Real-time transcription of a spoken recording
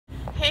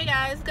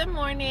guys, good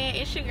morning.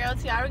 It's your girl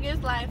Tearra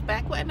Giveslife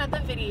back with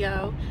another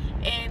video,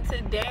 and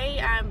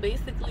today I'm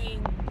basically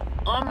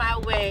on my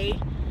way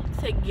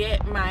to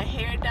get my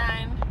hair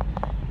done,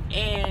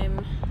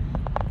 and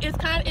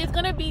it's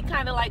gonna be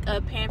kind of like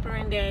a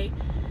pampering day,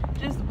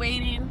 just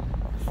waiting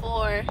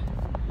for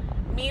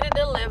me to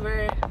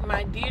deliver.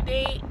 My due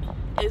date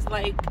is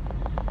like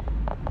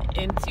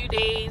in 2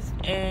 days,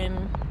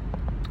 and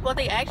well,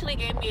 they actually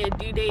gave me a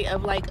due date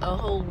of like a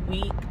whole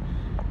week.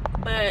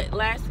 But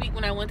last week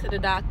when I went to the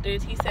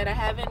doctor's, he said I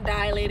haven't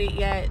dilated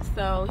yet,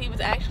 so he was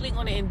actually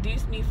going to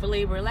induce me for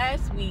labor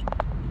last week,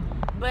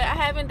 but I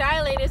haven't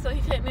dilated, so he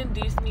couldn't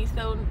induce me.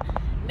 So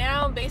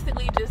now I'm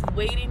basically just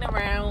waiting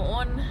around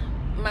on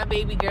my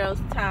baby girl's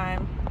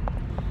time.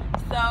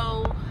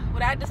 So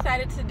what I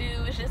decided to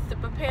do is just to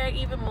prepare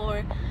even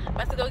more. I'm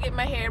about to go get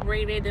my hair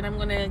braided, then I'm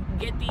going to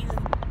get these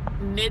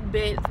mid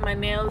bits, my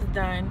nails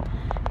done,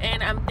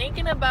 and I'm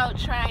thinking about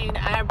trying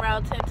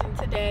eyebrow tinting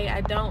today. I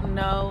don't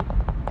know.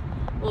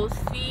 We'll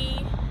see.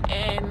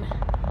 And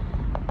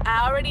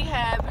I already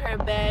have her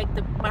bag,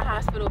 my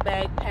hospital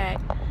bag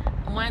packed.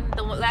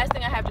 The last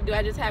thing I have to do,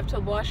 I just have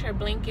to wash her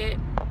blanket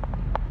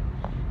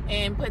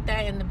and put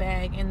that in the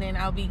bag, and then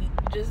I'll be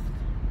just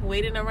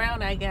waiting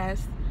around, I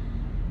guess.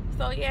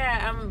 So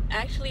yeah, I'm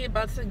actually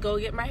about to go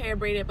get my hair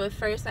braided, but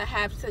first I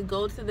have to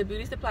go to the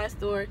beauty supply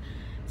store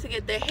to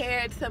get the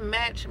hair to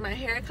match my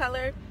hair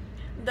color.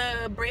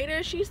 The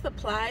braider, she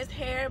supplies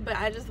hair, but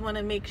I just want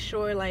to make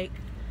sure like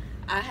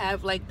I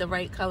have like the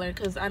right color,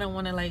 because I don't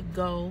want to like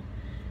go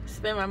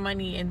spend my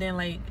money and then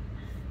like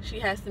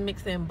she has to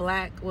mix in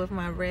black with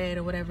my red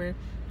or whatever.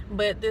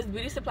 But this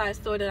beauty supply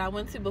store that I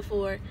went to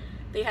before,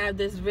 they have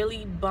this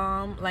really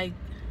bomb like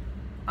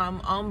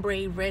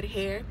ombre red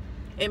hair.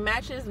 It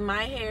matches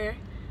my hair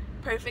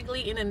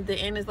perfectly, and then the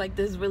end is like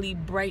this really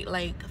bright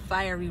like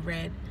fiery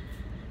red.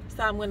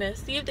 So I'm gonna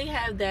see if they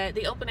have that.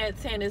 They open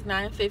at 10. It's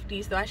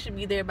 9:50, so I should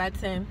be there by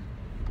 10.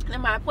 And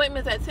then my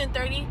appointment's at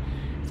 10:30.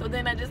 So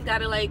then I just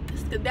gotta like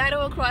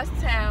skedaddle across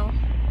town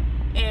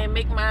and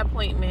make my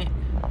appointment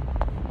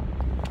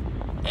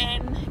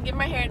and get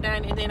my hair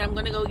done, and then I'm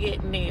gonna go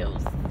get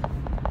nails.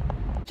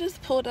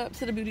 Just pulled up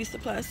to the beauty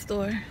supply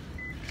store.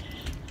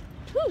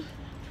 Whew.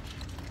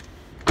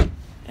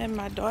 And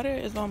my daughter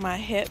is on my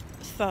hip,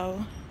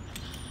 so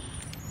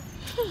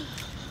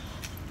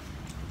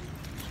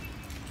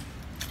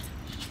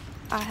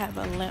I have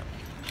a limp.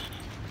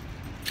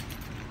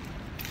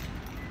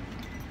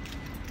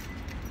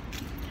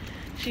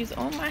 She's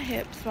on my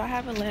hip, so I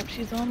have a limp.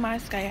 She's on my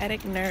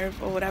sciatic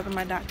nerve, or whatever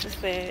my doctor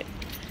said.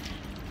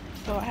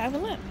 So I have a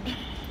limp.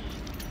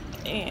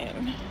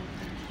 And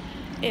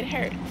it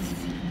hurts.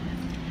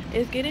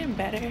 It's getting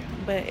better,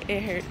 but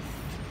it hurts.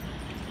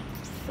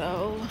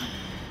 So,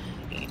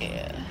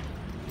 yeah.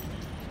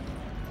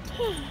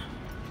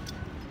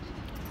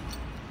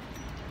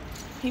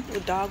 People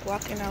dog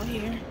walking out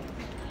here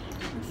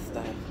and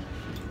stuff.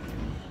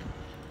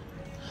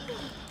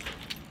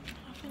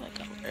 I feel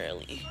like I'm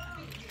early.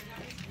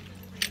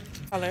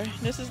 Color.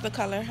 This is the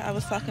color I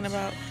was talking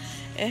about.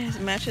 It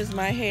matches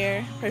my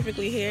hair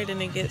perfectly here,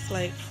 then it gets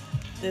like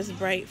this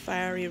bright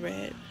fiery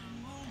red.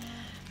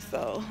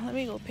 So let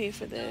me go pay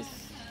for this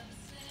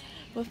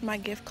with my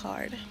gift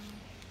card.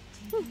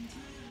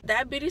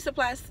 That beauty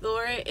supply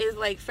store is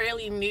like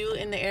fairly new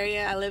in the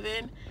area I live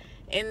in,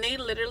 and they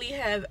literally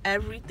have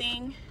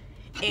everything.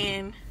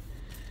 And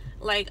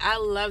like I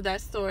love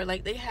that store.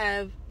 Like they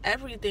have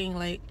everything.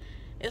 Like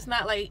it's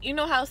not like, you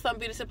know how some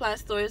beauty supply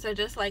stores are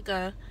just like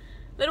a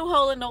little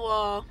hole in the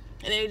wall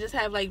and they just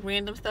have like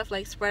random stuff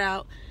like spread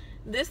out.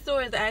 This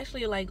store is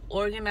actually like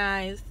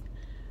organized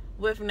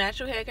with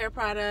natural hair care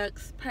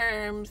products,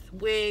 perms,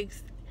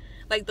 wigs,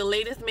 like the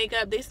latest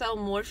makeup. They sell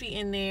Morphe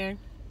in there,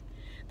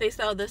 they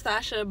sell the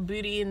Sasha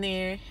Beauty in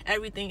there,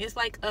 everything. It's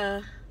like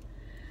a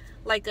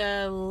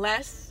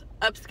less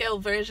upscale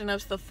version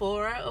of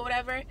Sephora or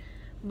whatever,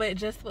 but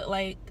just with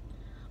like,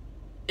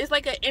 it's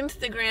like an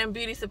Instagram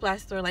beauty supply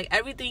store. Like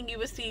everything you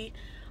would see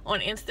on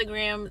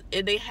Instagram,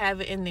 they have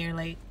it in there.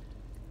 Like,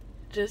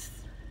 just,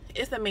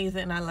 it's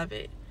amazing. I love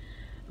it.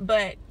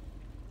 But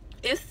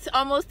it's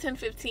almost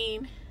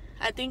 10:15.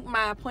 I think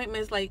my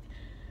appointment is like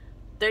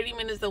 30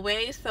 minutes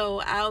away,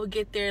 so I'll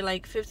get there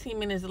like 15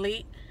 minutes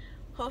late.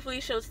 Hopefully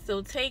she'll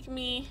still take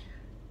me.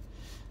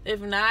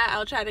 If not,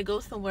 I'll try to go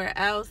somewhere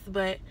else,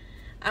 but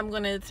I'm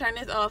gonna turn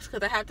this off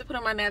because I have to put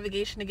on my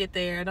navigation to get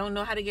there. I don't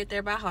know how to get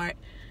there by heart,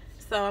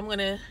 so I'm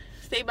gonna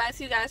say bye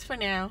to you guys for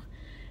now,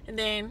 and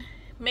then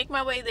make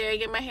my way there,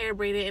 get my hair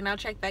braided, and I'll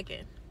check back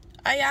in.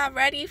 Are y'all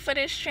ready for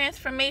this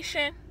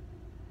transformation?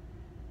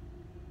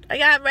 Are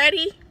y'all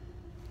ready?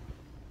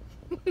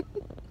 I'm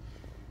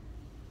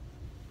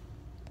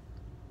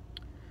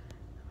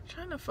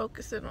trying to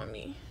focus it on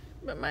me,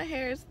 but my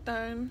hair is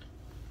done.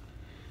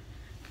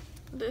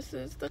 This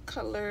is the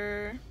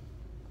color.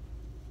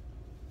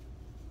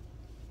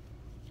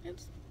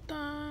 It's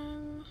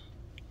done.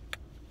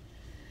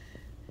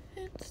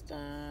 It's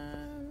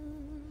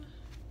done.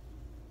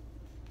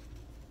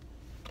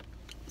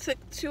 Took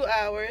 2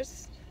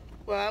 hours.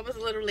 Well, I was a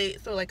little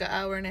late, so like an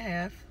hour and a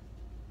half.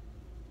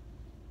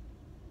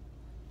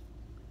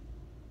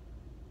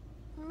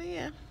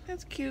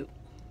 That's cute.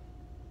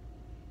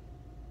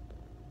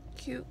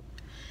 Cute.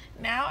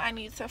 Now I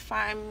need to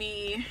find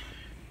me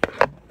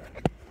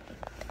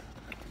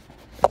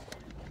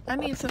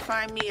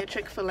a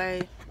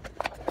Chick-fil-A.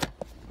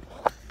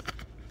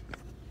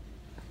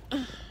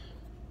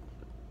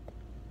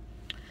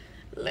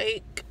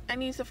 Like, I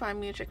need to find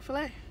me a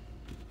Chick-fil-A.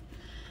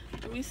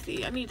 Let me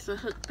see. I need to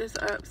hook this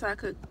up so I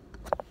could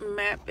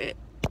map it.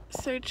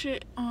 Search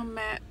it on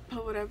map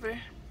or whatever.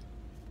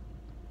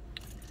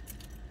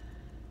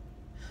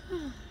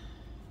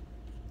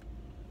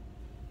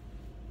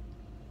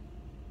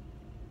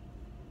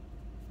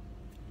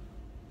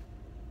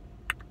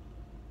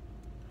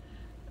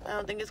 I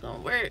don't think it's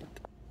gonna work.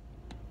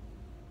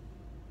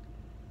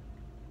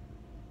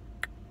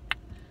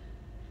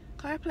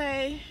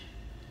 CarPlay,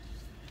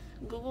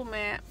 Google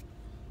Map.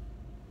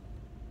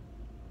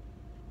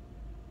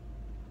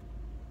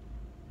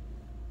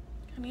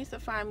 I need to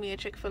find me a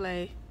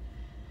Chick-fil-A.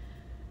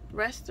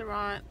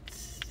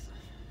 Restaurants.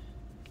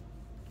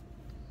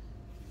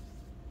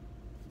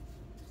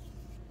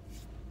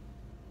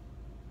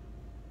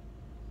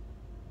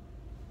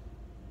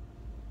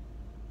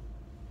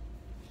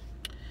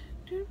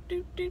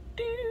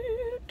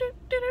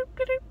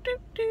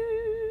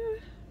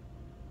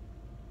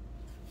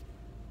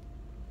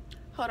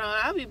 Hold on,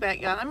 I'll be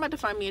back, y'all. I'm about to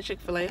find me a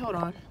Chick-fil-A. Hold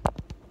on.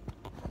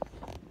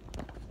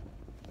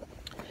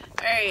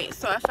 Alright,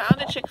 so I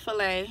found a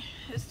Chick-fil-A.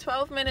 It's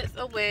 12 minutes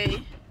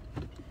away.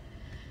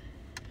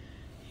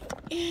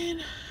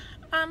 And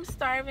I'm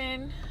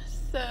starving,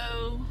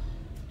 so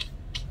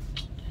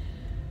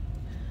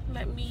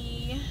let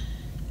me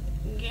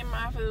get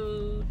my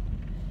food.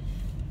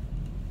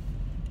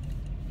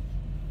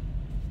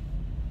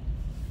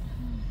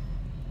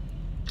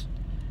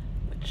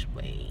 Which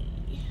way?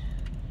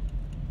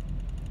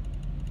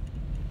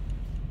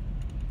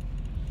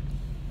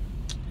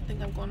 I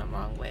think I'm going the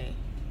wrong way.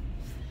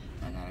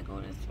 I gotta go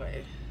this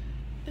way.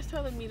 It's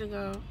telling me to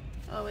go.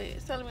 Oh wait,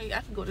 it's telling me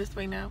I can go this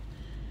way now.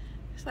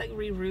 It's like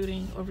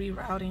rerouting or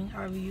rerouting,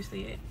 however you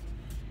say it.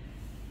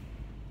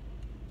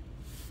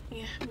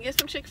 Yeah, get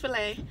some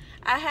Chick-fil-A.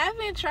 I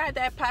haven't tried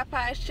that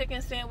Popeye's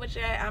chicken sandwich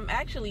yet. I'm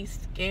actually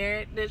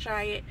scared to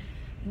try it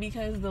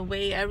because the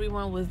way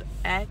everyone was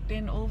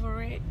acting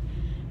over it,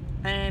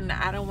 and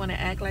I don't want to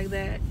act like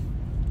that.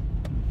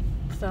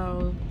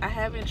 So I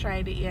haven't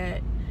tried it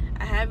yet.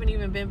 I haven't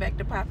even been back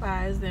to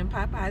Popeyes, and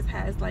Popeyes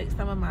has like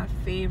some of my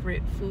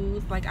favorite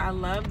foods. Like, I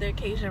love their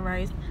Cajun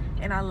rice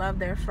and I love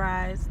their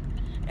fries,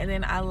 and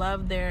then I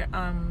love their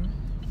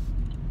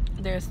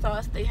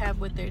sauce they have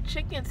with their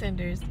chicken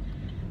tenders.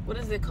 What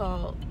is it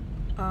called?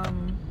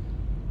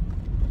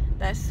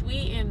 That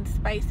sweet and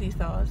spicy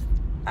sauce.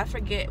 I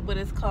forget what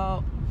it's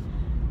called.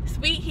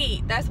 Sweet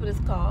Heat, that's what it's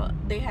called.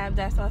 They have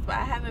that sauce, but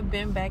I haven't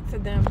been back to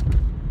them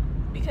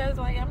because,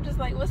 like, I'm just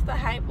like, what's the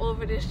hype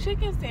over this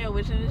chicken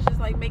sandwich? And it's just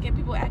like making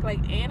people act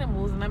like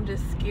animals, and I'm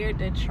just scared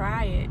to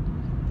try it.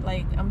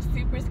 Like, I'm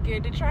super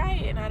scared to try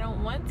it, and I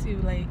don't want to.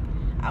 Like,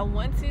 I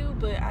want to,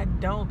 but I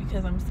don't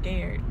because I'm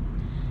scared.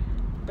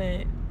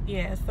 But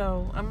yeah,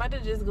 so I'm about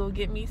to just go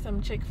get me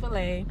some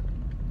Chick-fil-A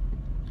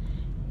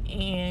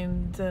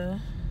and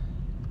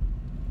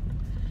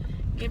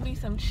get me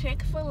some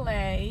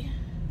Chick-fil-A.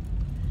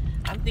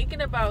 I'm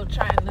thinking about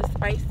trying the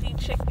spicy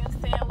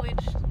chicken sandwich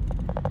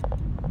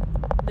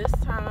this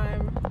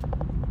time,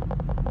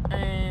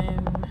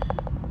 and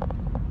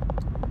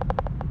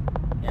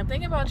yeah, I'm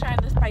thinking about trying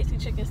the spicy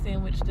chicken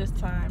sandwich this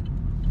time.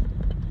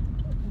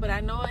 But I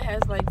know it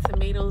has like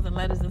tomatoes and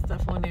lettuce and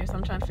stuff on there, so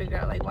I'm trying to figure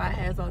out like why it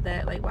has all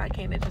that. Like, why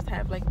can't it just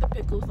have like the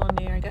pickles on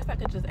there? I guess I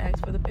could just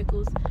ask for the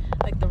pickles,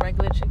 like the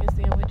regular chicken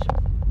sandwich.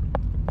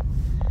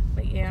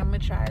 But yeah, I'm gonna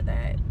try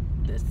that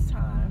this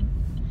time.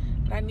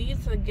 But I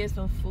need to get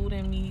some food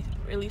in me,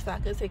 really, so I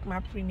could take my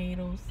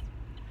prenatals,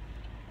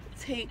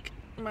 take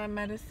my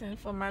medicine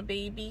for my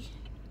baby.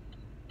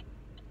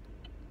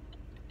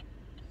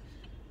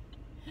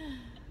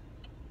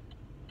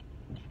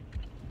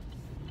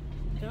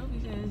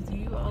 Because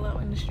you all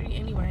out in the street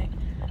anyway.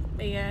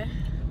 But yeah,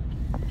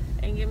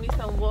 and give me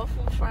some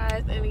waffle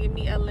fries and give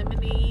me a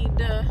lemonade.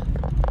 Yeah,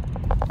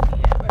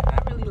 but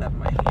I really love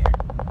my hair.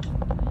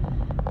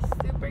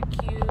 Super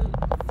cute.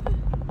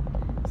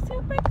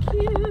 Super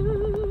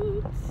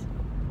cute.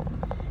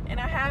 And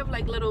I have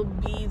like little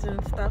beads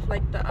and stuff,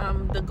 like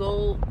the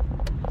gold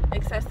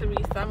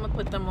accessories, so I'm gonna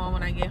put them on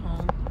when I get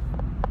home.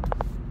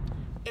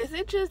 Is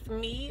it just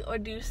me, or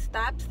do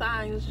stop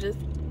signs just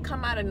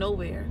come out of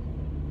nowhere?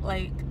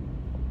 Like,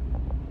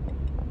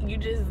 you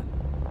just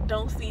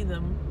don't see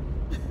them.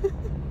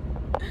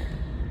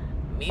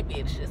 Maybe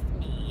it's just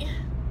me.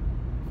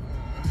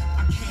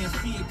 I can't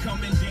see it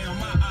coming down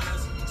my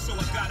eyes, so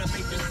I gotta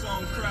make this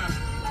song cry.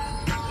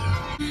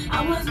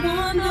 I was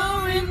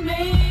wondering,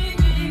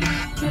 maybe,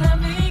 can I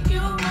make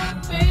you my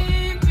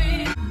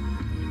baby?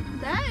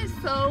 That is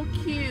so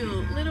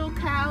cute. Little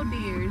cow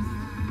deers.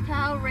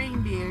 Cow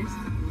reindeers.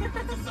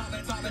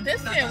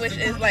 This sandwich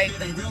is like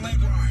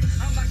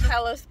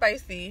hella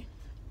spicy.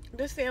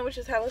 This sandwich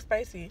is hella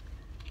spicy.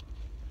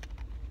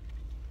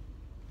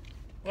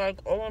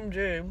 Like,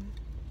 OMG.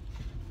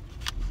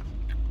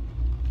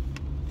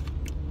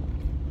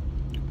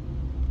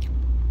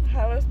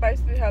 The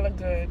spice is hella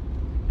good.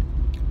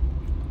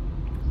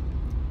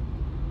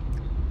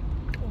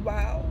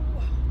 Wow.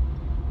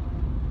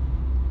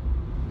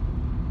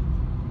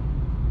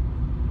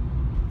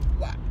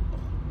 Wow.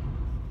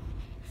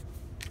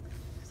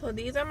 So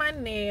these are my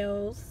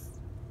nails.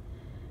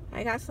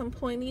 I got some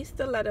pointy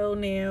stiletto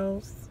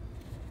nails.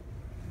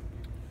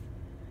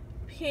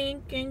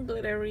 Pink and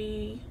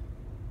glittery.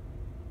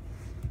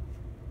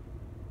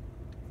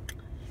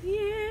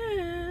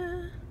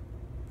 Yeah.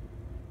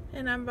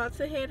 And I'm about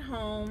to head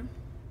home.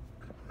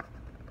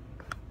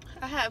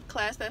 I have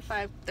class at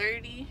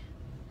 5:30.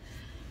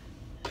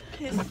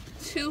 It's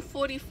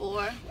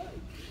 2:44.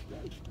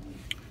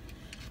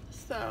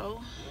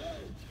 So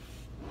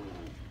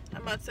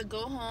I'm about to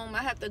go home.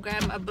 I have to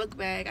grab my book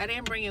bag. I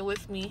didn't bring it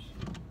with me.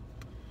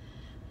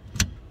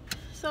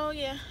 So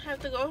yeah, I have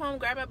to go home,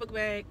 grab my book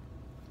bag.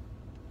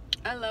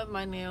 I love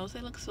my nails.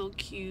 They look so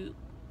cute.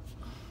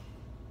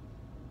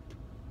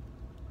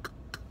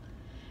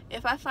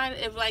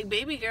 If like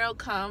baby girl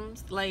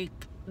comes like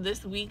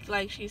this week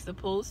like she's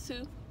supposed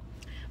to,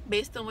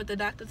 based on what the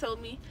doctor told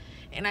me,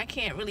 and I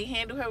can't really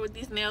handle her with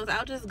these nails,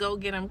 I'll just go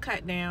get them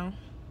cut down.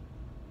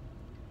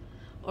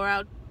 Or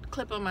I'll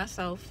clip them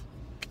myself.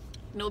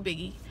 No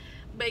biggie.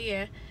 But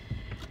yeah,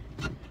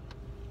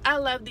 I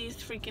love these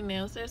freaking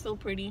nails. They're so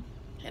pretty.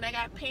 And I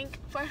got pink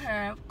for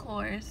her, of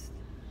course.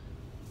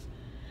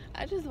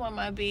 I just want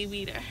my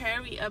baby to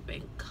hurry up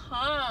and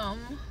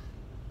come.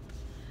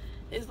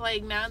 It's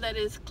like now that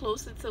it's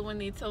closer to when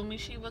they told me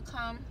she would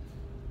come,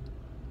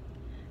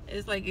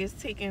 it's like it's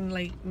taking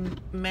like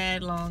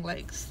mad long,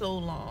 like so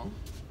long.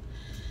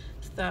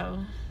 So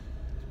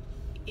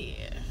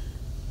yeah,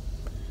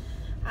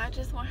 I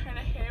just want her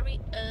to hurry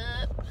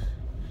up.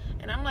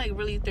 And I'm like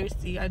really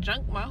thirsty. I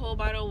drank my whole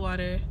bottle of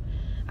water.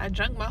 I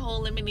drank my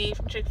whole lemonade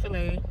from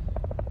Chick-fil-A.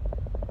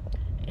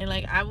 And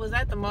like I was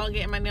at the mall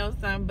getting my nails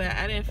done, but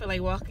I didn't feel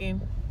like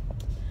walking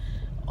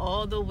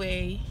all the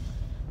way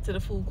to the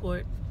food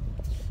court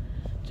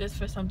just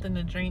for something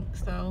to drink.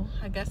 So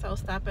I guess I'll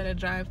stop at a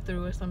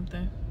drive-thru or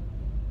something.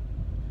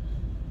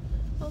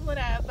 Or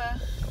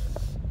whatever.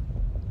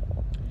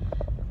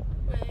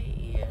 But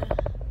yeah,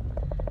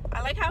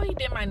 I like how he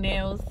did my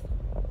nails,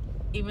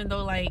 even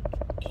though like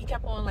he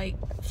kept on like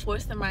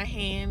forcing my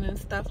hand and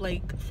stuff,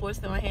 like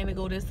forcing my hand to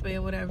go this way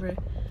or whatever.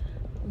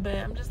 But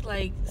I'm just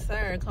like,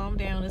 sir, calm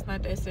down, it's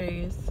not that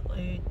serious.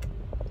 Like,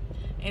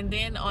 and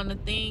then on the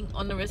thing,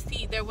 on the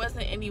receipt, there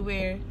wasn't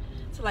anywhere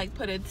to like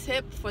put a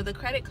tip for the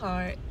credit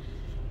card,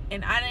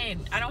 and I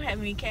don't have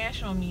any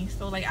cash on me,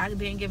 so like I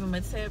didn't give him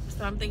a tip.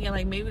 So I'm thinking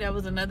like maybe that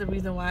was another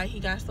reason why he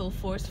got so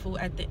forceful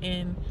at the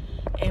end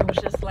and was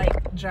just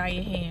like, dry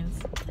your hands,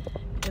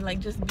 and like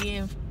just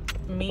being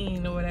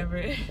mean or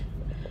whatever.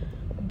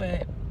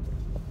 But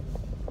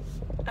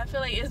I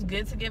feel like it's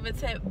good to give a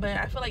tip, but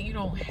I feel like you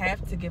don't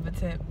have to give a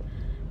tip,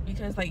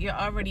 because like you're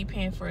already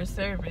paying for a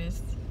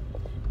service.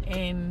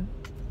 And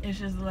it's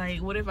just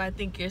like, what if I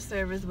think your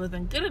service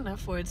wasn't good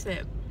enough for a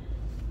tip?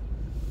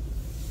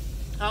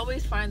 I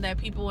always find that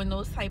people in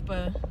those type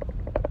of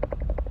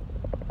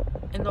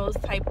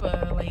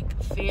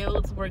like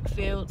fields, work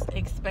fields,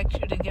 expect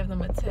you to give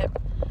them a tip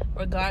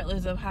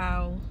regardless of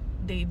how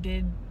they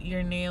did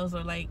your nails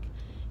or like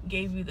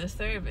gave you the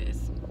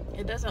service.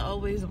 It doesn't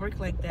always work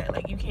like that.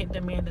 Like you can't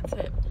demand a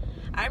tip.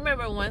 I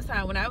remember one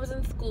time when I was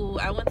in school,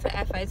 I went to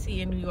FIT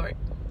in New York.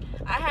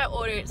 I had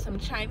ordered some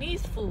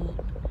Chinese food.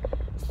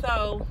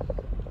 So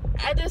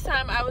at this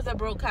time I was a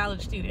broke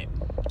college student.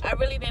 I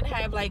really didn't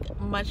have like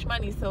much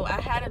money, so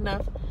I had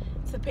enough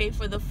to pay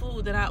for the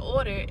food that I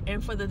ordered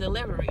and for the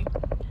delivery.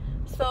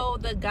 So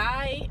the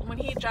guy, when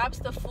he drops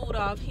the food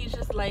off, he's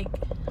just like,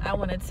 I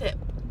want a tip.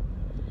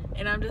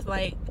 And I'm just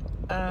like,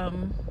 I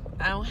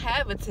don't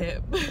have a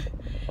tip.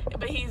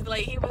 But he's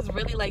like, he was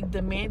really like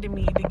demanding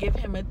me to give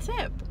him a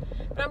tip.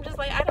 But I'm just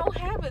like, I don't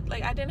have it.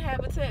 Like I didn't have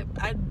a tip.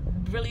 I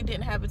really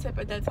didn't have a tip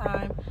at that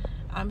time.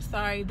 I'm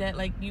sorry that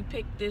like you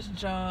picked this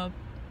job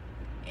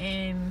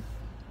and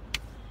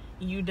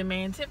you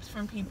demand tips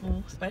from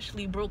people,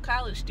 especially broke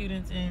college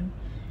students, and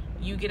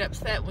you get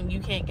upset when you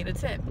can't get a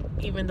tip,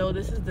 even though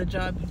this is the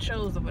job you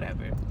chose or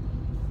whatever.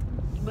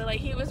 But like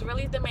he was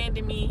really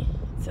demanding me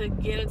to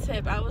get a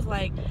tip. I was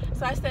like,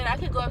 so I said I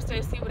could go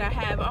upstairs and see what I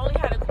have. I only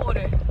had a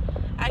quarter.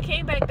 I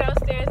came back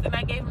downstairs and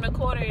I gave him a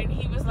quarter, and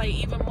he was like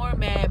even more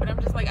mad. But I'm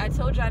just like, I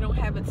told you I don't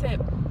have a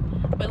tip.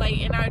 But like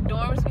in our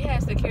dorms we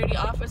had security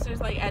officers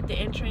like at the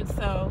entrance,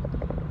 so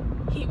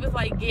he was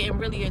like getting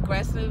really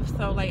aggressive.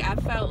 So like I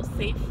felt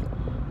safe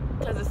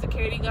because the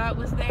security guard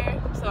was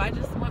there. So I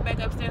just went back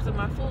upstairs with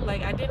my food.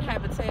 Like I didn't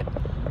have a tip.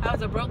 I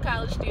was a broke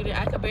college student.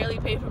 I could barely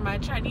pay for my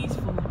Chinese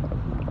food.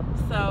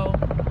 So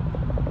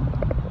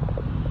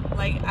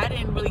like I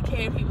didn't really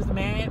care if he was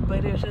mad,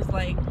 but it was just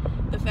like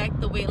the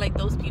fact, the way like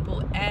those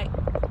people act,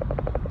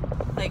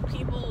 like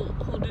people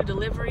who do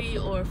delivery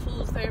or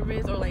food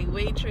service or like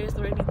waitress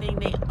or anything,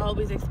 they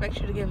always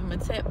expect you to give them a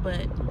tip.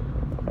 But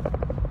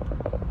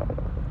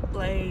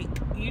like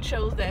you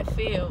chose that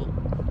field.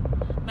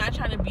 Not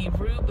trying to be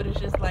rude, but it's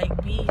just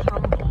like, be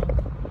humble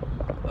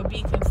or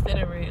be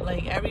considerate.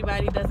 Like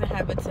everybody doesn't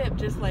have a tip,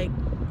 just like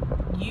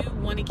you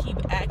want to keep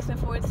asking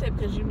for a tip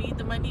because you need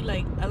the money.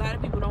 Like, a lot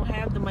of people don't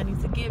have the money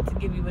to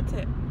give you a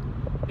tip,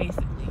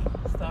 basically.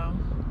 So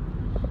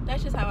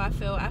that's just how I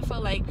feel. I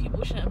feel like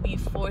people shouldn't be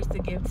forced to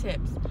give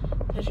tips,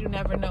 because you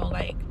never know.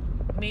 Like,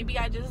 maybe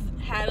I just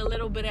had a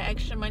little bit of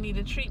extra money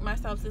to treat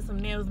myself to some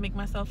nails, make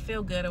myself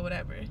feel good or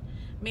whatever.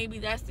 Maybe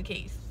that's the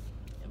case,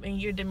 and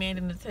you're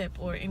demanding a tip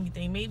or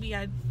anything. Maybe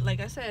I,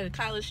 like I said, a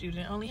college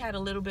student, only had a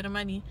little bit of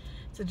money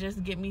to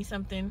just get me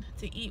something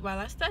to eat while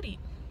I studied.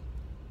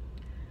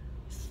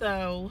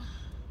 So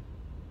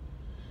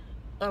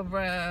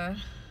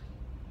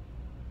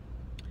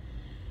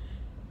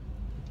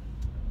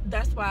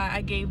that's why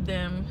I gave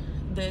them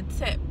the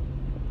tip.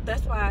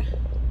 That's why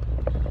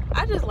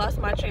I just lost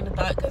my train of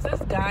thought, because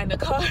this guy in the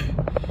car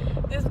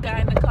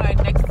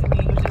next to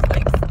me was just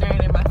like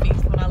staring in my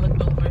face when I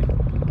looked over.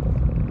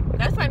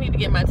 That's why I need to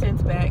get my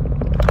tints back.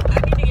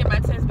 I need to get my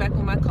tints back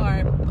on my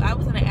car. I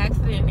was in an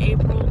accident in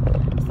April,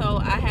 so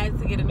I had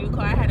to get a new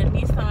car. I had a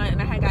Nissan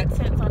and I had got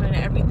tints on it and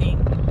everything.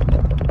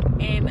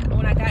 And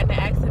when I got in the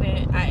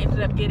accident, I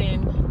ended up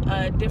getting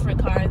a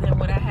different car than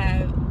what I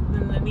had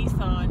than the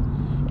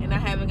Nissan, and I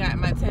haven't gotten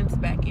my tints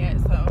back yet.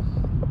 So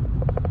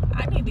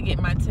I need to get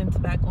my tints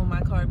back on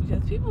my car,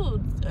 because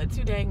people are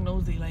too dang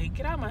nosy. Like,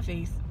 get out of my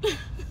face.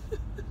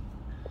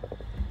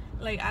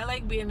 Like, I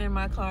like being in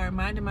my car,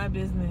 minding my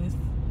business,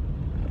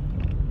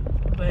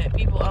 but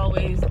people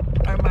always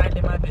are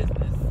minding my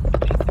business,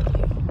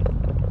 basically,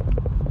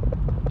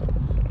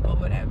 or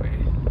whatever.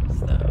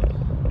 So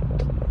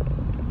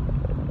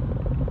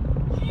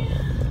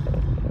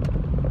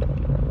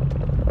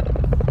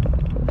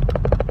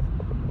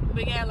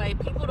but yeah, like,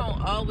 people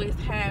don't always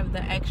have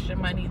the extra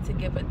money to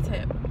give a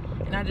tip.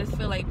 And I just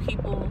feel like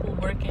people who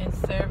work in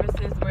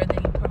services where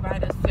they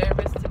provide a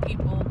service to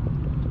people,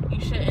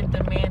 you shouldn't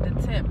demand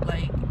a tip,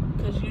 like,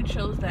 because you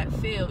chose that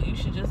field. You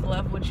should just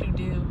love what you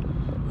do,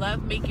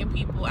 love making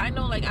people. I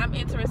know, like, I'm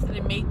interested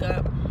in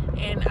makeup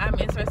and I'm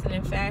interested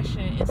in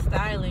fashion and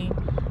styling.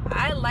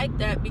 I like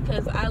that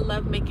because I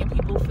love making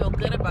people feel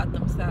good about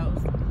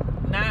themselves,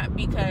 not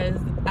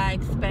because I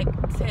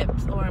expect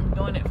tips or I'm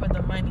doing it for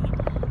the money.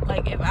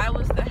 Like, if I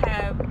was to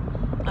have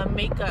a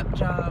makeup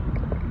job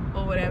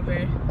or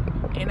whatever,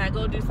 and I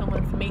go do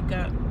someone's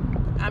makeup,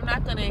 I'm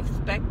not going to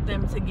expect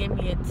them to give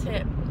me a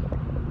tip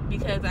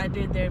because I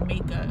did their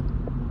makeup.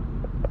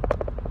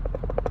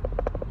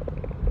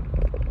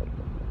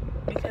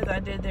 Because I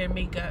did their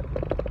makeup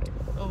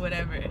or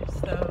whatever.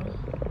 So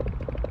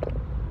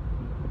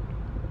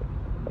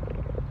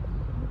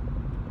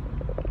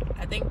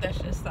I think that's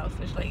just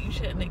selfish. Like, you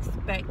shouldn't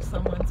expect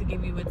someone to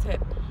give you a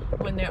tip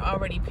when they're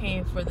already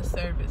paying for the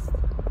service.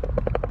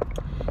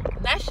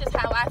 And that's just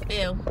how I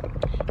feel.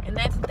 And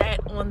that's that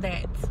on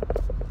that.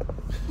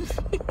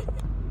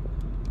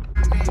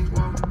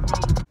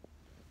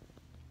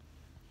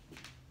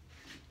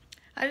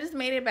 I just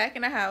made it back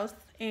in the house,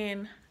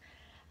 and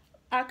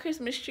our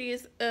Christmas tree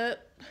is up.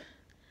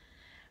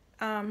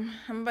 I'm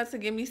about to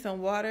get me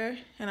some water,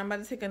 and I'm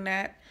about to take a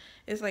nap.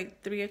 It's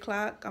like 3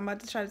 o'clock. I'm about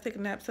to try to take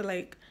a nap to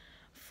like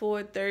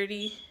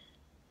 4:30,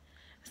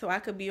 so I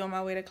could be on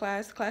my way to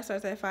class. Class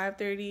starts at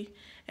 5:30,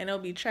 and there'll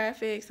be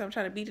traffic, so I'm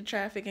trying to beat the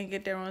traffic and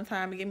get there on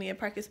time and get me a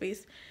parking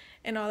space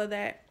and all of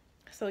that.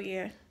 So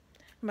yeah,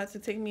 I'm about to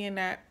take me a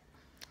nap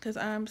because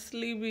I'm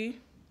sleepy.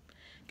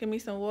 Give me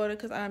some water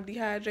because I'm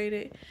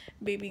dehydrated.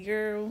 Baby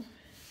girl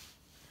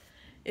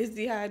is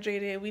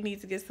dehydrated. We need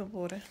to get some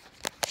water.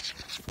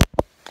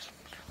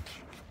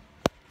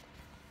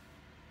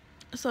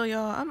 So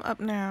y'all, I'm up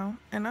now,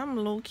 and I'm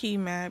low-key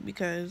mad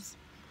because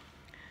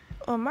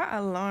on my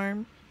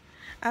alarm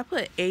I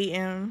put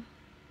AM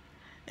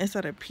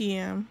instead of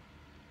PM.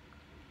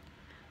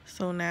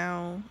 So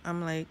now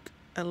I'm like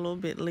a little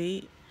bit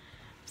late,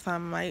 so I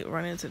might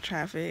run into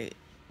traffic.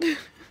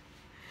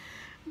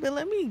 But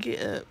let me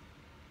get up.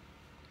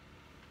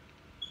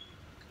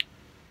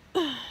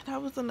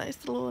 That was a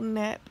nice little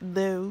nap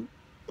though.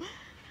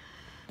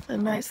 A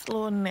nice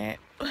little nap.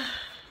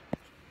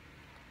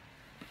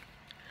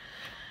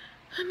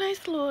 A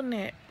nice little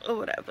nap or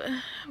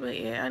whatever. But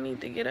yeah, I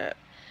need to get up.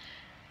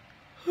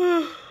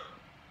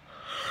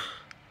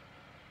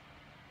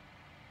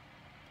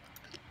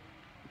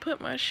 Put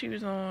my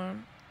shoes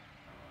on.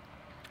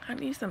 I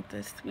need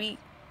something sweet.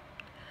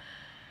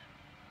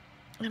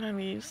 And I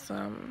need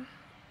some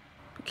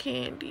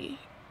candy.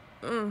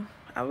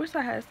 I wish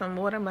I had some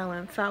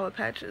watermelon Sour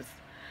Patches.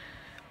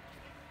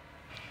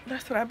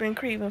 That's what I've been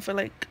craving for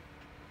like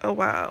a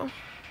while.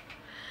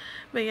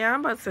 But yeah,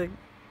 I'm about to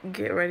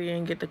get ready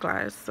and get to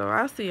class, so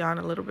I'll see y'all in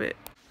a little bit.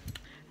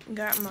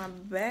 Got my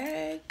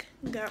bag,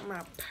 got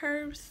my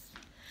purse,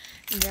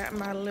 got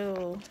my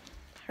little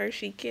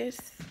Hershey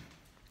Kiss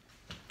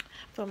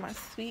for my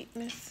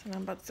sweetness, and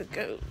I'm about to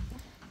go.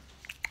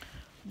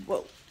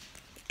 Whoa,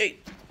 hey.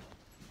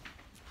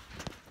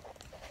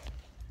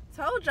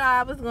 Told y'all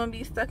I was gonna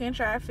be stuck in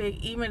traffic,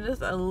 even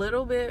just a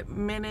little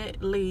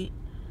minute late.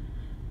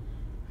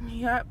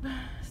 Yep,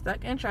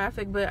 stuck in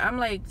traffic, but I'm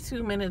like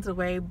 2 minutes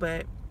away,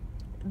 but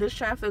this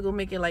traffic will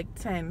make it like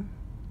 10.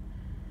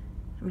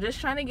 I'm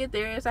just trying to get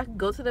there so I can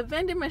go to the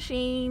vending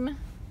machine.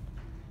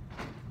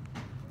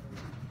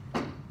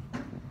 Talk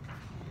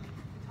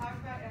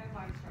about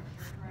antibody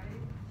structure,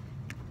 right?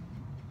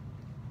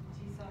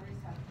 T-cell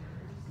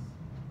receptors.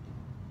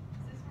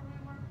 Is this where we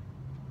were?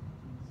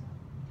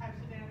 Types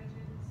of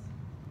antigens?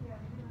 Yeah.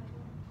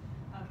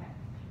 Okay.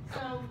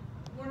 So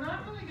we're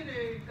not really going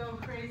to go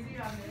crazy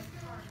on this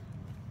part.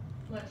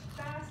 Much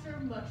faster,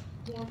 much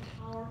more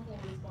powerful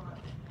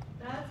response.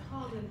 That's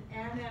called an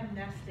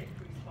anamnestic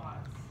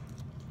response.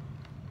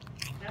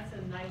 That's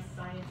a nice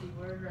sciencey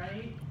word,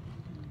 right?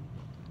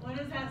 What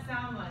does that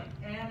sound like?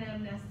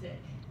 Anamnestic.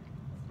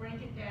 Let's break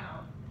it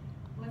down.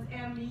 What's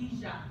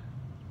amnesia?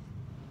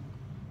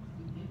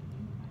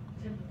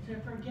 To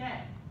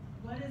forget.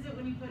 What is it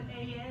when you put an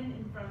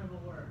in front of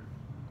a word?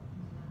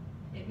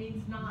 It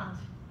means not.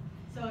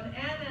 So an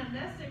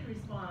anamnestic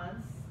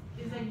response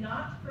is a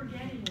not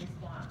forgetting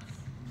response,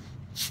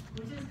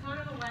 which is kind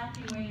of a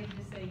wacky way of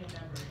just saying a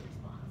memory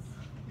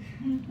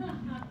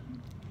response.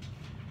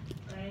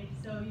 Right?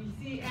 So you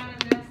see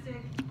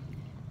anamnestic,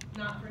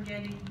 not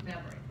forgetting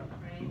memory,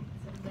 right?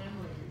 It's a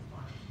memory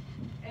response.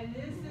 And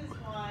this is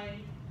why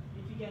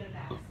if you get a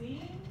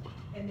vaccine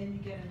and then you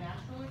get a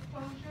natural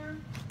exposure,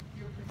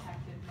 you're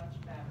protected much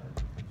better.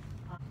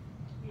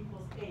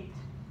 Equals 8. 2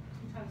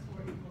 times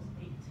 4 equals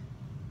 8.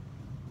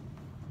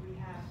 We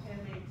have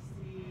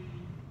MHC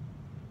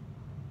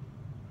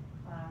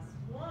class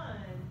 1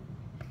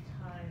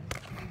 times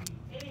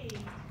 3, 8.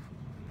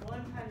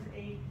 1 times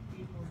 8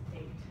 equals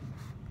 8.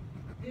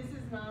 This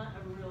is not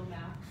a real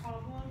math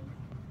problem,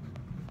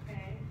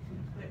 okay?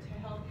 But to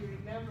help you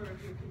remember, if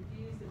you're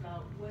confused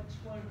about which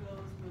one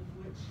goes with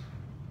which,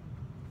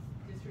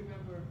 just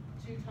remember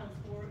 2 times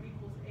 4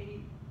 equals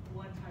 8,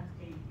 1 times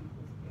 8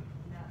 equals 8.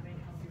 And that may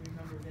help you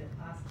remember that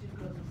class 2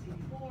 goes with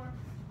CD4,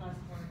 class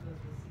 1 goes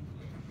with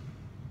CD8.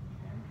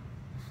 Okay?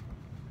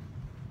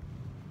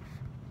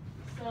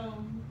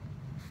 So,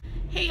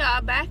 Hey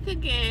y'all, back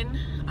again.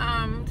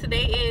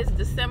 Today is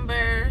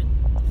December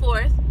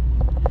 4th.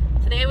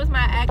 Today was my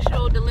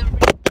actual delivery.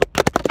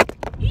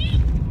 Get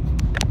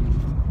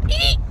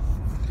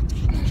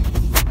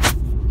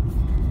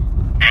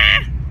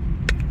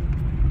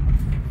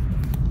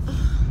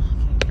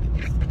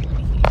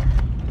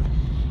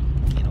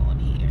on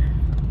here.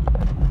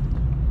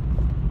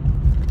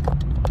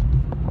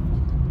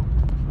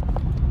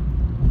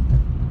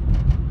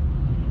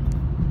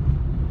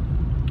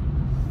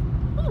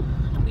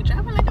 I'll be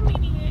driving like a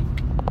maniac.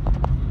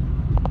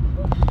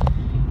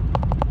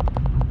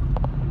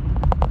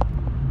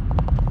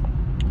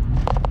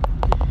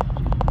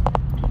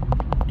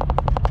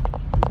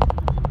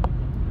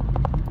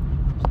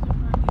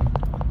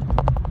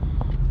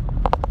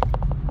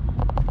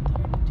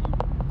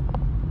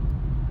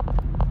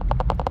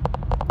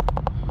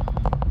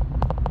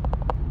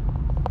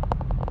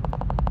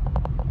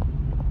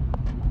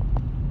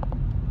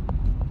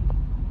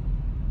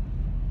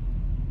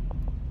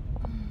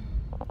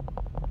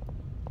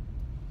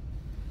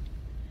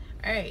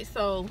 Alright,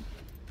 so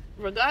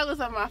regardless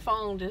of my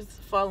phone just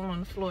falling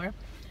on the floor,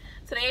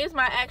 today is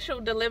my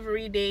actual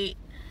delivery date.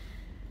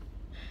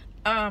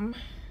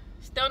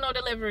 Still no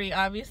delivery,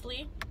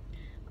 obviously.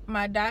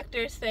 My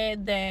doctor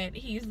said that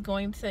he's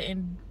going to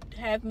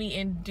have me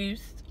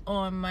induced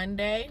on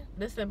Monday,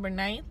 December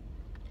 9th.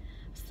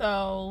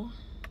 So,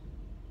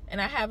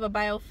 and I have a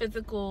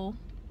biophysical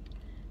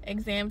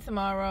exam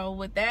tomorrow.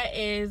 What that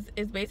is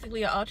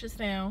basically an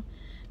ultrasound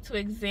to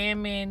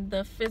examine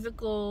the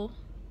physical,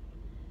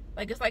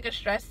 like it's like a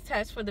stress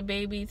test for the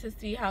baby to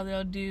see how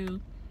they'll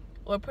do,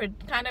 or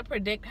kind of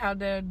predict how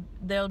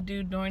they'll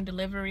do during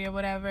delivery or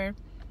whatever,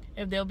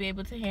 if they'll be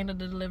able to handle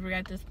the delivery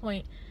at this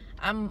point.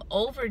 I'm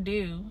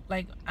overdue.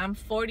 Like, I'm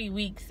 40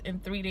 weeks in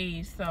 3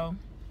 days, so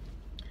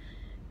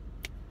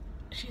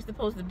she's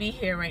supposed to be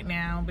here right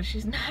now, but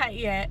she's not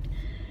yet.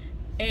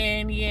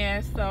 And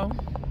yeah, so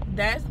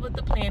that's what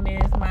the plan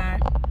is. My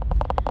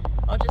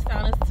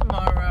ultrasound is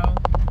tomorrow,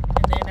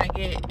 and then I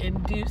get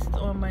induced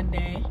on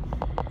Monday.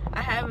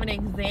 I have an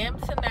exam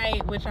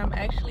tonight, which I'm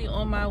actually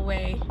on my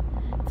way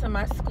to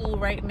my school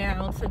right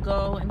now to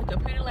go in the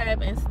computer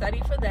lab and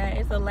study for that.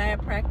 It's a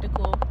lab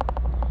practical.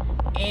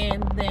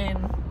 And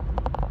then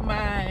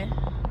my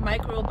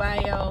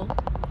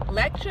microbiome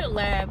lecture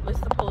lab was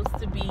supposed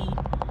to be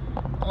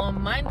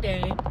on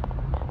Monday,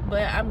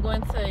 but I'm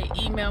going to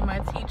email my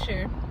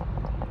teacher,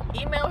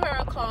 email her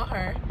or call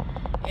her,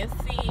 and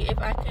see if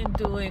I can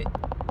do it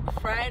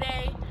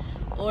Friday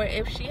or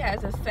if she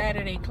has a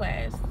Saturday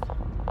class.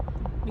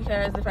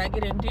 Because if I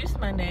get induced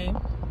Monday,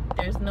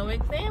 there's no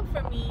exam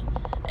for me,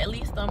 at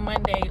least on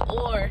Monday.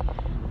 Or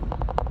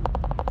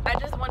I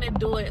just want to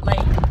do it,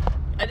 like,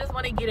 I just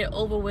want to get it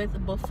over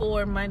with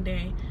before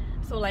Monday.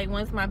 So like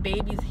once my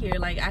baby's here,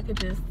 like I could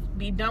just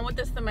be done with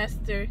the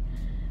semester,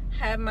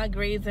 have my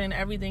grades in,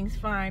 everything's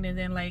fine, and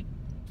then like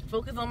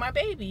focus on my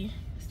baby.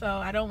 So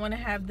I don't want to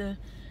have to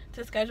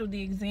schedule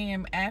the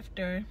exam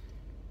after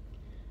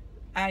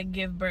I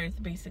give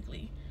birth,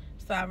 basically.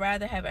 So I'd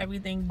rather have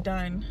everything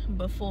done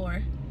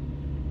before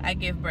I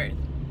give birth.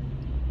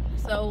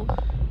 So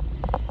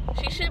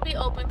she should be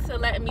open to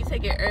letting me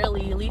take it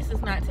early. At least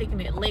it's not taking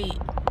it late.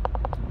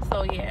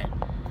 So yeah,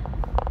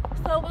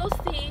 so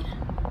we'll see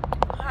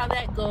how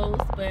that goes.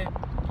 But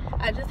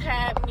I just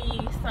had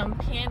me some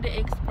Panda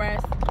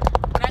Express.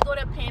 When I go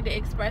to Panda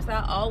Express,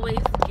 I always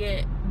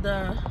get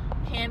the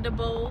Panda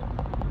Bowl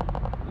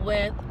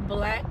with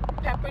black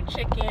pepper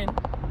chicken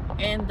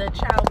and the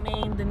chow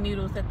mein, the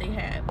noodles that they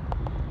have.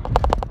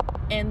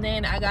 And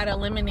then I got a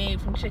lemonade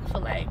from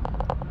Chick-fil-A.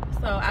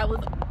 So I was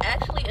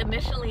actually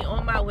initially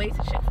on my way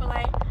to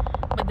Chick-fil-A,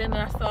 but then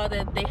I saw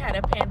that they had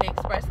a Panda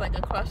Express like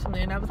across from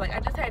there, and I was like,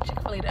 I just had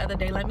Chick-fil-A the other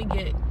day, let me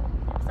get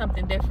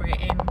something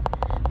different. And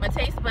my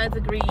taste buds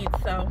agreed,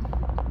 so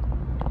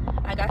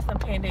I got some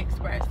Panda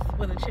Express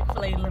with a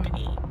Chick-fil-A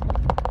lemonade.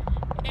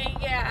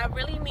 And yeah, I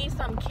really need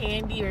some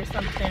candy or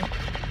something.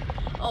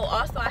 Oh,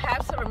 also I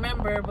have to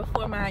remember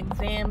before my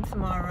exam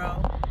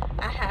tomorrow,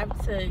 I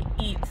have to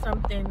eat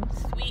something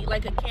sweet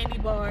like a candy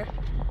bar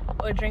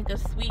or drink a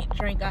sweet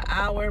drink an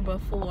hour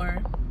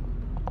before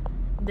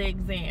the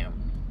exam.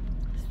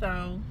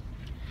 So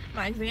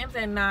my exam's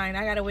at 9.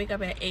 I gotta wake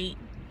up at 8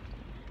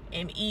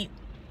 and eat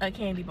a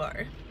candy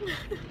bar.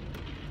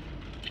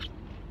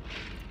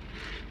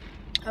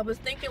 I was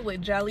thinking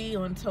with jelly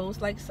on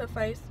toast like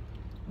suffice,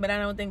 but I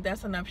don't think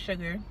that's enough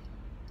sugar.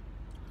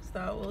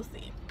 So we'll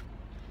see.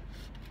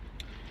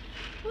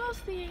 We'll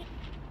see.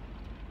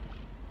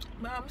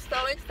 But I'm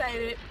so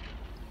excited.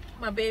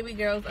 My baby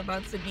girl's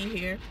about to be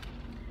here.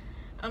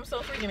 I'm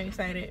so freaking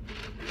excited.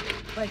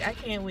 Like, I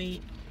can't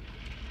wait.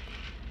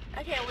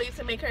 I can't wait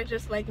to make her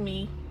just like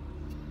me.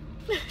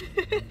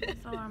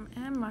 So I'm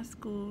in my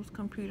school's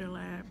computer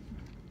lab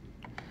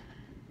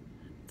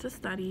to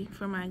study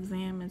for my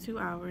exam in 2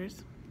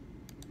 hours.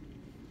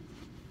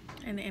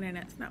 And the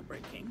internet's not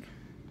working.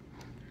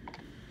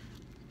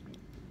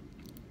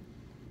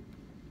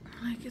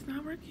 Like, it's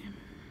not working.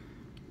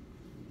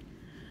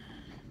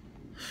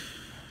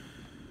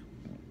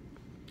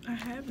 I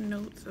have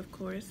notes, of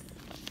course,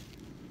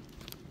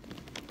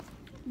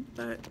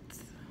 but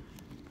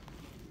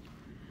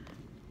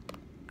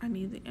I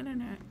need the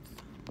internet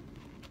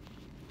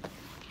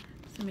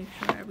to make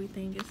sure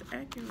everything is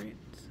accurate.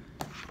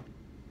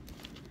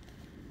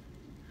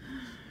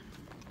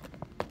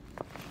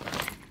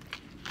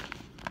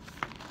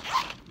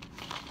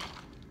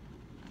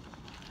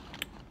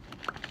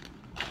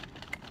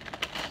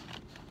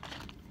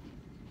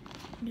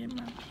 Get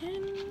my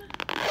pen.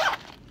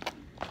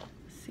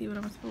 See what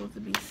I'm supposed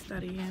to be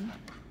studying.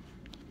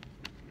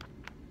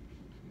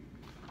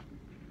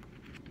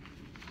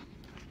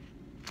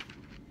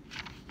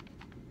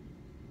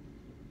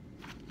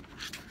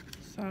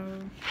 So,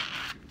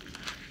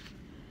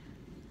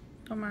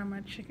 don't mind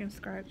my chicken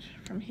scratch.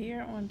 From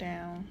here on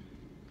down,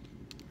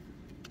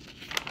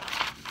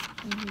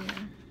 from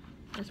here,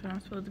 that's what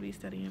I'm supposed to be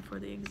studying for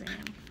the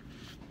exam.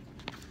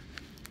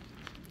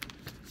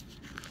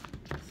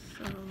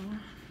 So,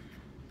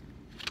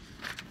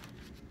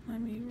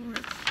 let me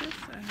rip this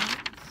out.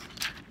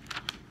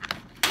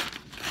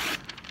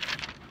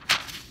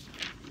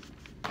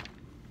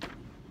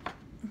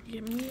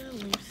 Give me a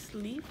loose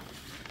leaf.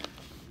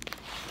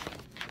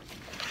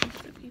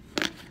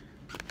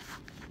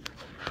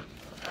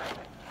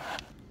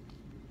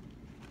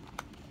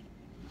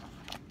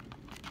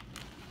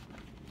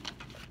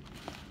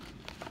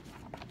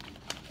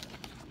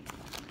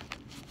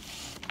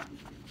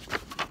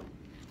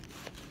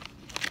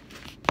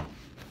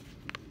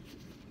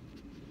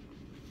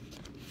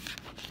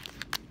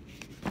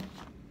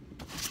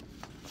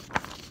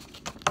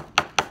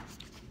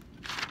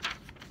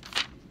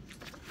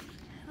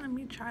 Let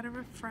me try to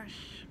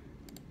refresh.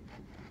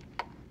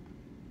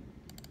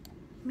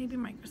 Maybe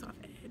Microsoft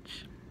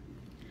Edge.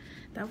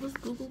 That was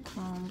Google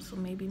Chrome, so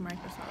maybe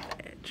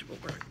Microsoft Edge will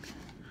work.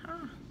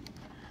 Huh.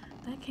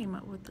 That came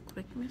up with the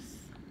quickness.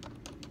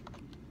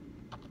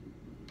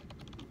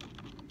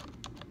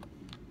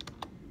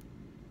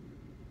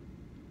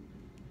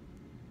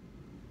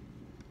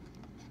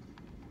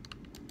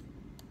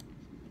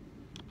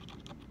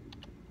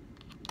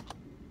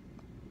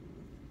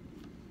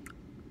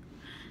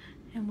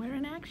 And we're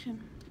in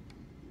action.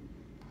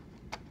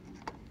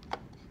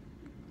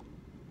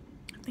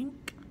 I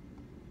think.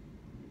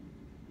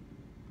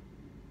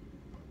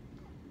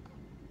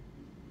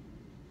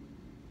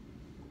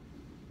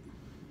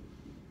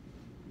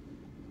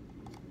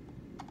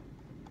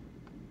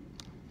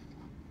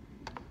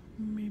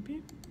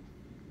 Maybe.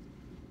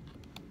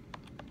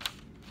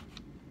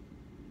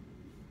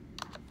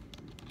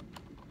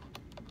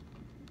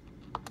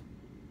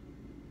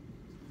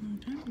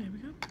 Okay, there we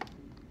go.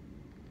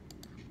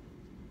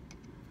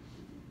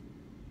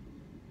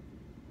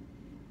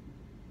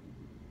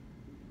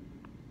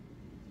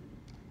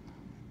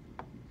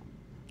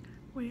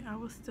 Wait, I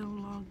was still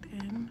logged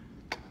in.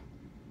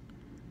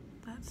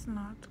 That's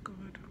not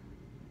good.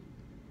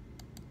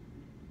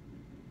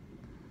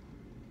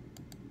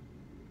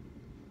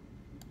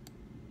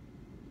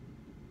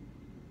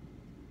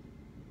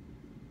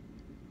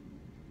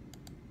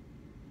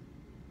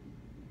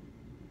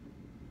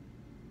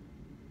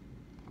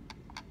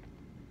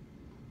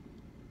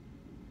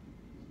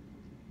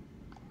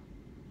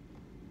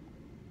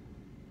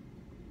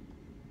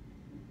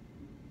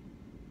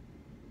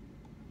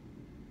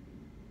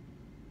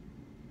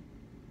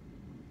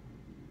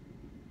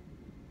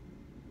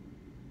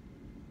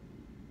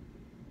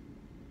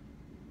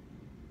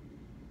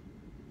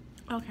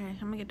 Okay,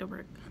 I'm gonna get to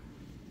work.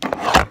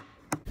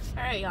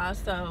 Alright, y'all,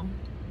 so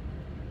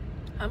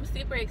I'm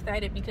super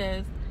excited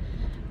because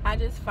I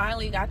just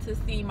finally got to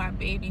see my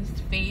baby's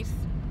face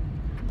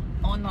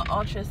on the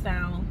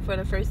ultrasound for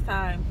the first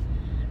time,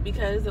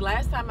 because the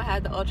last time I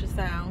had the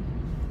ultrasound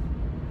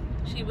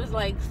she was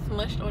like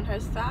smushed on her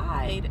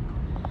side,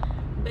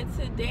 but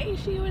today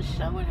she was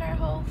showing her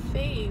whole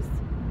face,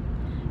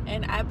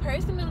 and I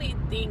personally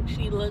think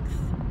she looks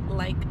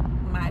like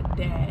my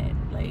dad.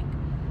 Like,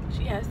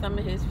 she has some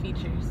of his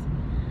features.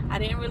 I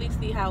didn't really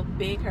see how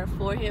big her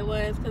forehead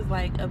was, because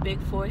like a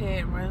big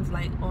forehead runs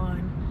like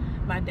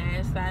on my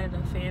dad's side of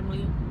the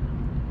family,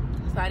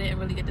 so I didn't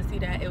really get to see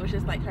that. It was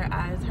just like her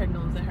eyes, her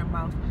nose, and her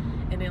mouth,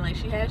 and then like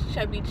she has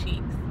chubby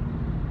cheeks.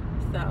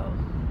 So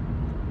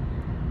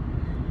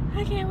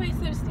I can't wait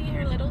to see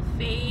her little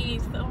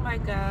face. Oh my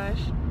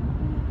gosh.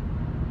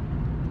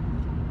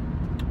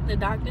 The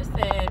doctor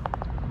said,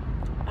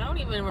 I don't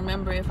even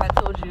remember if I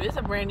told you, it's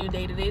a brand new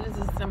day. Today is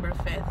December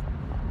 5th.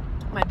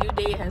 My due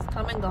date has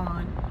come and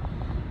gone.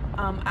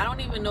 I don't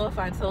even know if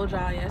I told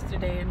y'all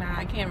yesterday or not.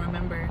 I can't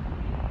remember.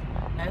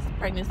 That's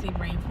pregnancy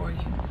brain for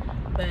you.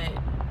 But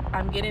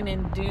I'm getting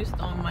induced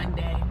on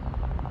Monday.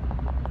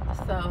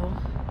 So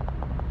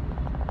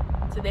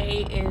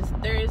today is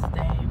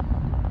Thursday.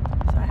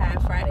 So I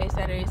have Friday,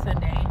 Saturday,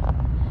 Sunday.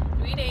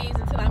 3 days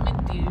until I'm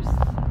induced.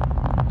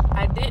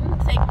 I didn't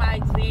take my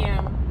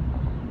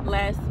exam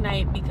last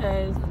night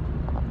because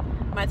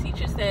my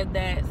teacher said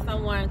that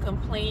someone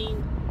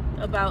complained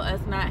about us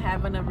not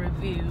having a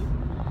review.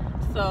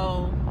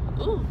 So,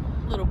 ooh,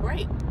 little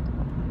break.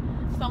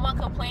 Someone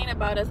complained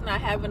about us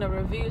not having a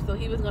review, so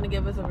he was going to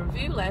give us a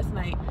review last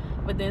night.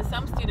 But then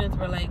some students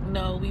were like,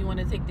 no, we want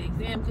to take the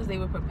exam, because they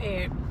were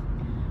prepared.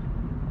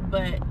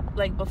 But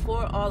like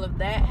before all of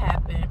that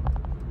happened,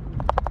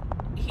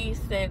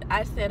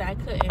 I said I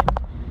couldn't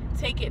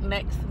take it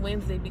next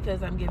Wednesday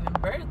because I'm giving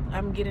birth.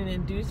 I'm getting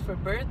induced for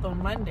birth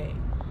on Monday.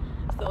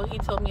 So he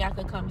told me I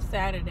could come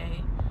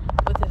Saturday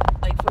with his,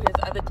 like, for his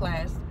other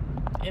class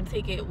and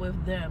take it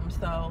with them.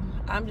 So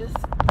I'm just,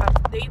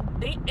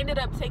 they ended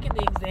up taking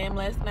the exam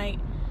last night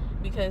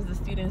because the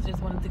students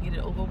just wanted to get it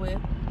over with.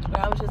 But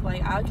I was just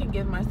like, I can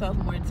give myself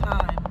more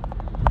time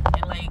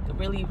and like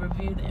really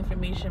review the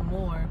information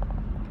more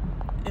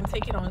and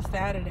take it on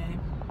Saturday.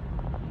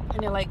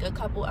 And then like a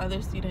couple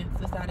other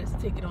students decided to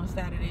take it on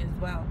Saturday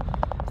as well.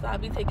 So I'll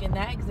be taking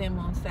that exam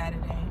on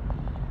Saturday.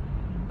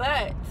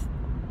 But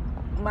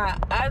my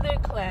other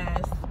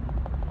class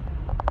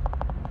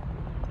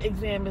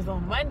exam is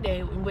on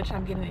Monday, in which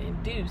I'm getting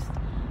induced.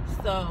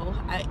 So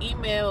I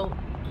emailed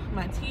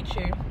my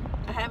teacher.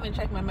 I haven't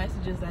checked my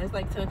messages. It's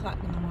like 10 o'clock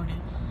in the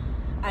morning.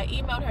 I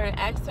emailed her and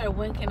asked her,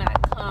 when can I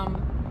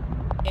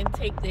come and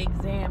take the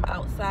exam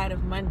outside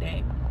of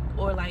Monday?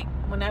 Or like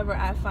whenever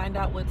I find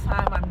out what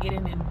time I'm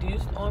getting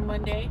induced on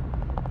Monday,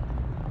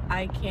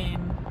 I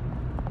can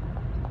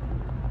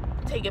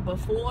take it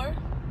before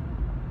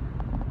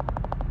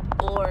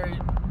or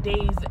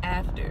days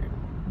after,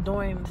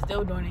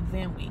 still during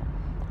exam week.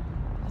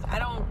 I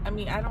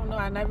don't know.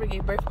 I never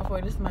gave birth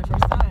before. This is my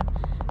first time.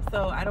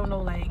 So I don't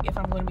know like if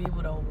I'm going to be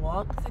able to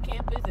walk to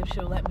campus, if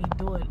she'll let me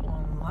do it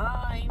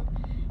online,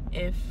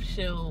 if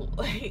she'll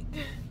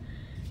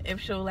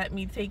let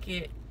me take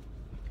it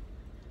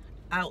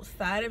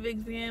outside of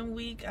exam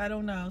week. I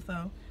don't know.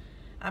 So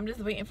I'm just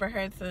waiting for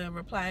her to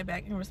reply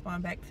back and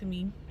respond back to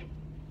me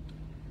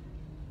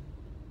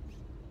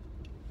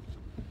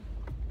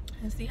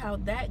and see how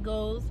that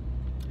goes.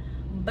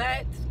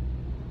 But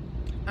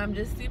I'm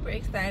just super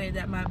excited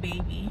that my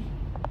baby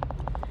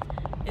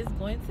is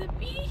going to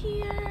be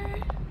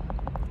here.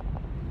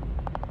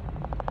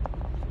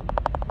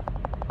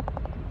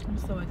 I'm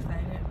so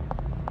excited.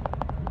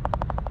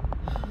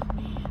 Oh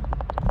man,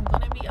 I'm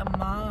gonna be a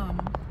mom.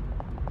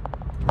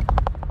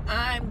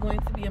 I'm going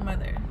to be a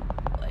mother.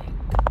 Like,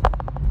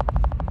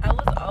 I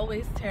was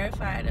always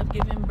terrified of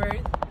giving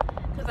birth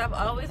because I've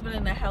always been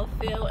in the health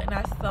field, and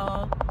I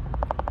saw,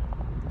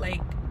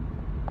 like,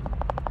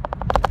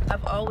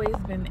 I've always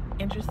been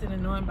interested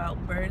in knowing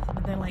about birth,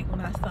 but then like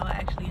when I saw it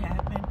actually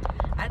happen,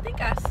 I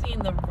think I've seen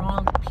the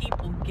wrong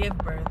people give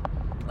birth.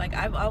 Like,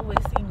 I've always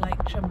seen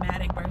like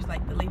traumatic births,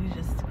 like the ladies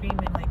just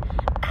screaming like,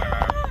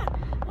 ah,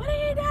 what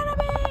are you doing to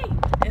me?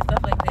 And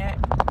stuff like that.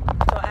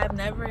 So I've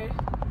never,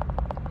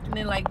 and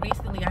then like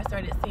recently I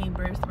started seeing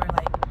births where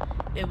like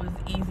it was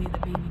easy, the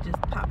baby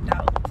just popped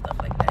out and stuff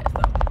like that.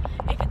 So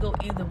it could go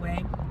either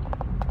way.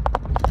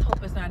 I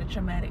hope it's not a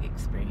traumatic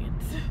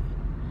experience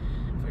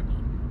for me.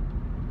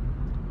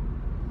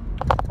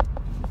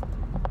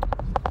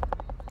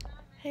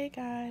 Hey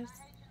guys,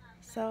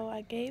 so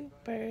I gave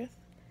birth.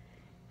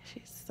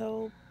 She's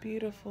so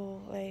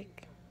beautiful.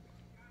 Like,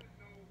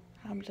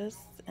 I'm just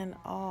in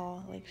awe.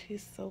 Like,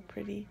 she's so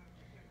pretty.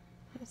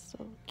 It's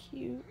so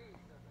cute.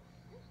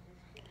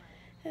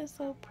 It's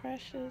so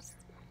precious.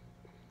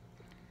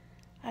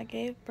 I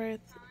gave birth.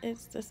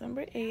 It's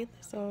December 8th,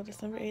 so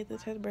December 8th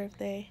is her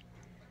birthday.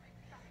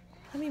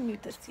 Let me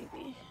mute this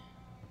TV.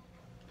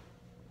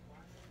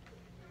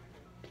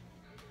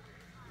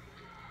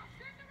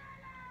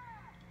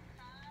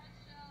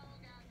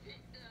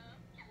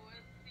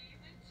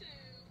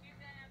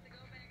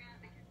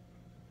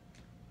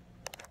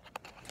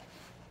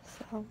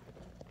 So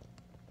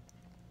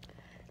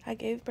I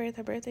gave birth.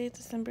 Her birthday is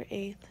December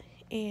 8th,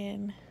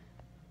 and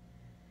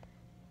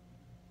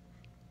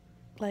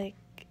like,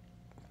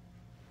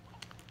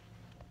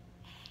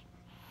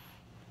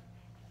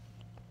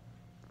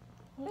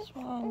 what's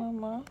wrong,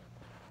 Mama?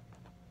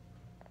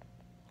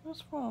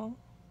 What's wrong?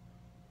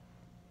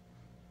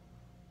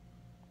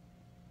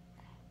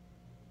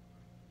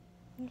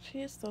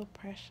 She is so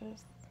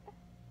precious.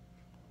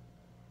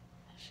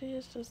 She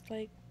is just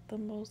like the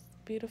most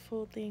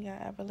beautiful thing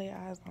I ever lay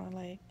eyes on.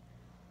 Like,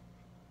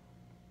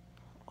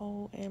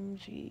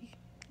 OMG.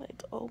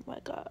 Like, oh my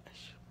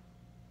gosh.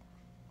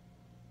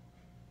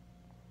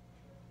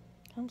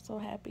 I'm so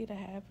happy to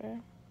have her.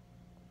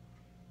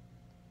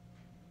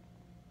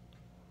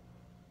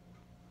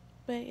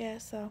 But yeah,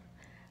 so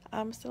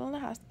I'm still in the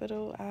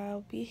hospital.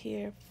 I'll be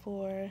here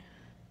for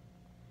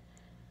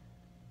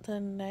the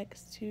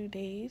next 2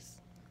 days,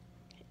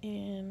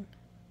 and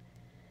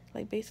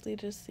like basically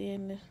just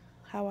seeing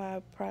how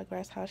I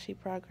progress, how she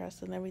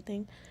progressed and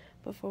everything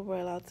before we're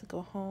allowed to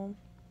go home.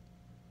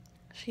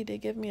 She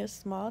did give me a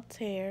small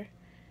tear.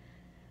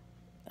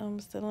 I'm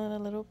still in a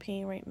little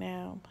pain right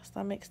now. My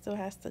stomach still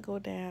has to go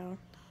down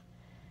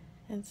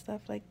and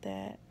stuff like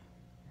that.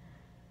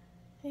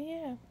 And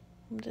yeah,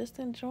 I'm just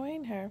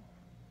enjoying her.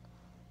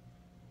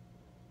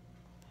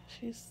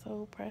 She's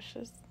so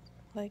precious.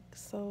 Like,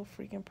 so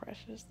freaking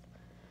precious.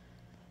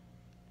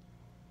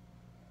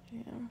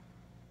 Yeah.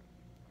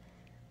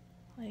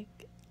 Like,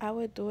 I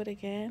would do it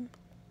again.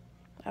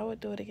 I would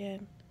do it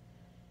again.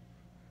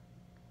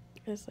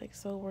 It's like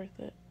so worth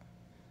it.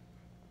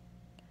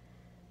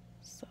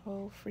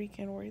 So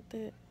freaking worth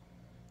it.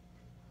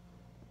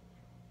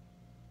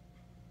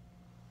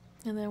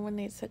 And then when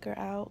they took her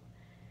out,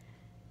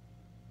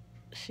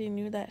 she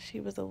knew that she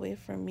was away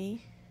from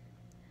me.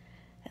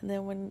 And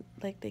then when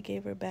like they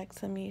gave her back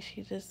to me,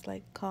 she just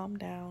like calmed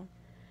down.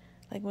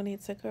 Like when they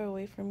took her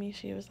away from me,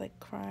 she was like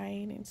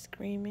crying and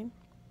screaming.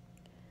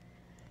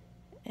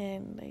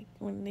 And like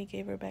when they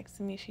gave her back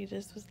to me, she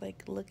just was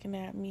like looking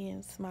at me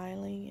and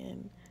smiling,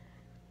 and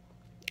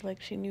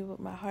like she knew what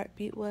my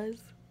heartbeat was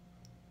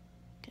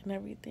and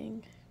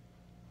everything.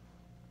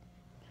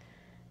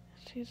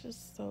 She's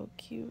just so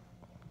cute.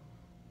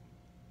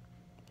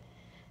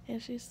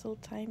 And she's so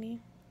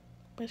tiny,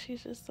 but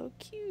she's just so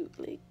cute.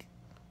 Like,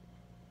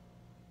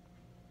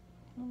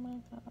 oh my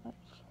gosh.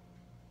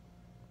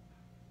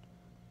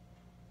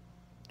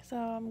 So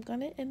I'm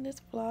gonna end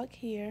this vlog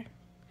here.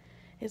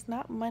 It's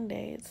not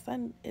Monday,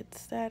 it's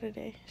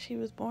Saturday. She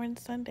was born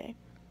Sunday.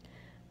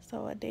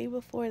 So a day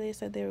before they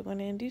said they were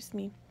gonna induce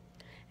me.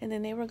 And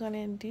then they were gonna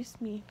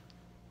induce me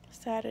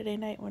Saturday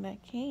night when I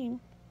came.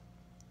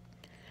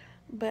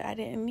 But I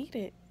didn't need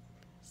it.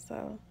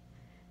 So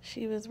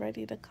she was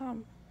ready to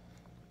come.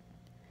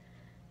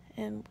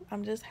 And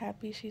I'm just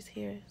happy she's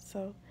here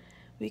so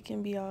we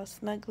can be all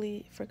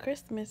snuggly for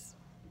Christmas.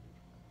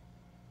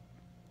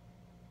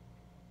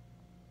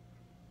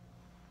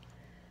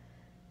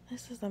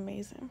 This is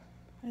amazing.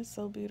 It's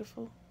so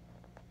beautiful.